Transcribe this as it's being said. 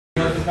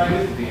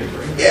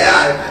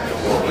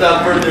Yeah.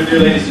 Without further ado,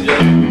 ladies and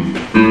gentlemen.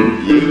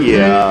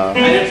 Yeah. I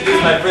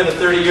introduced my friend of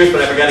 30 years,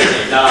 but I forgot his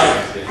name. No.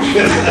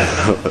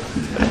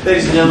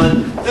 Ladies and gentlemen,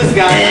 this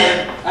guy,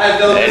 I've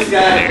known this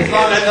guy as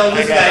long as I've known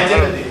this guy,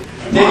 Timothy.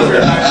 David's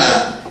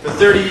been for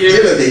 30 years.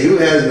 Timothy, who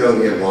has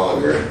known him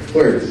longer?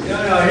 Where is he? No,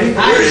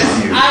 where is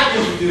you? I'm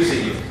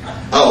introducing you.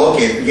 Oh,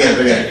 okay. Forget.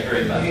 Thank you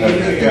very much.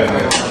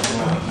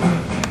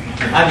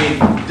 I mean,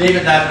 David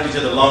and I have known each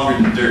other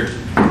longer than dirt.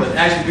 But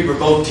actually, we were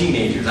both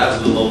teenagers. I was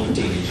a little older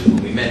teenager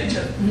when we met each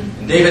other.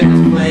 And David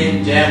was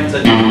playing jam with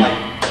such like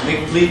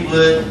Mick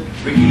Fleetwood,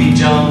 Ricky Lee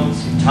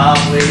Jones, Tom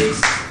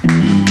Waits,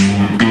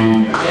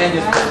 and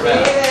just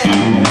around.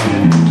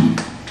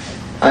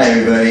 Hi,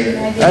 everybody.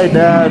 Hey,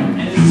 Dad. And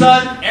his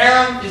son,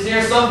 Aram, is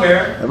here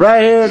somewhere.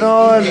 Right here,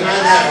 Nolan.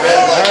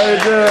 How you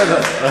doing?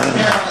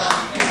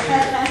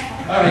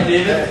 All right,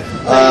 David.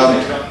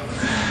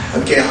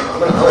 Okay, I'm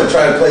gonna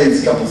try to play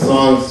these couple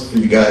songs for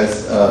you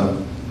guys.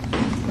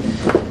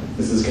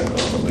 This is kind of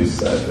on the loose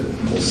side, but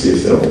we'll see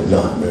if it'll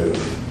not move.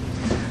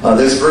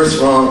 This first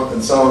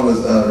song was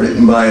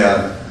written by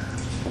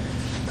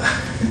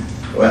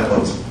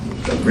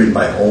written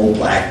by an old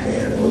black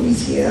man in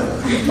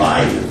Louisiana, the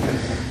Bayou,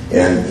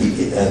 and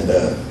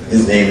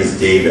his name is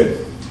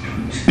David.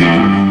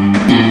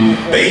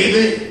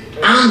 Baby,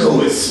 I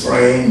know it's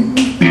spring.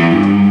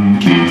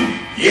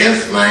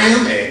 Yes,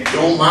 ma'am, and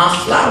you're my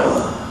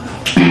flower.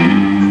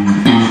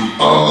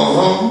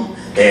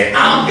 And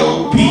I'm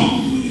your bee.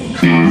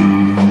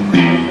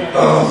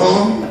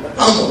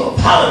 I'm gonna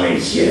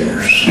pollinate you.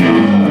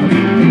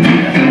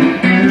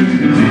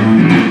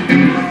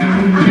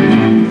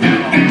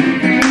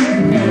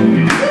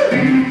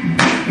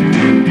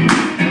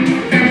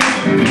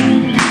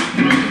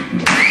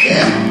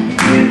 Yeah.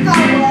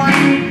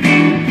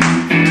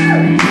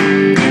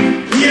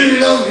 You're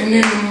loving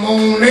in the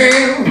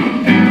morning,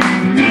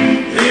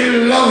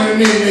 you're loving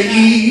in the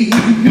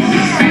evening.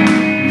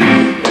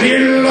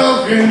 We're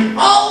loving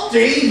all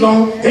day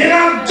long, and I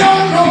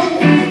don't know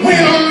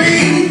when I'll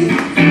leave.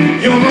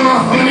 You're my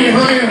honey,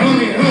 honey,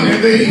 honey, honey,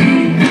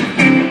 babe.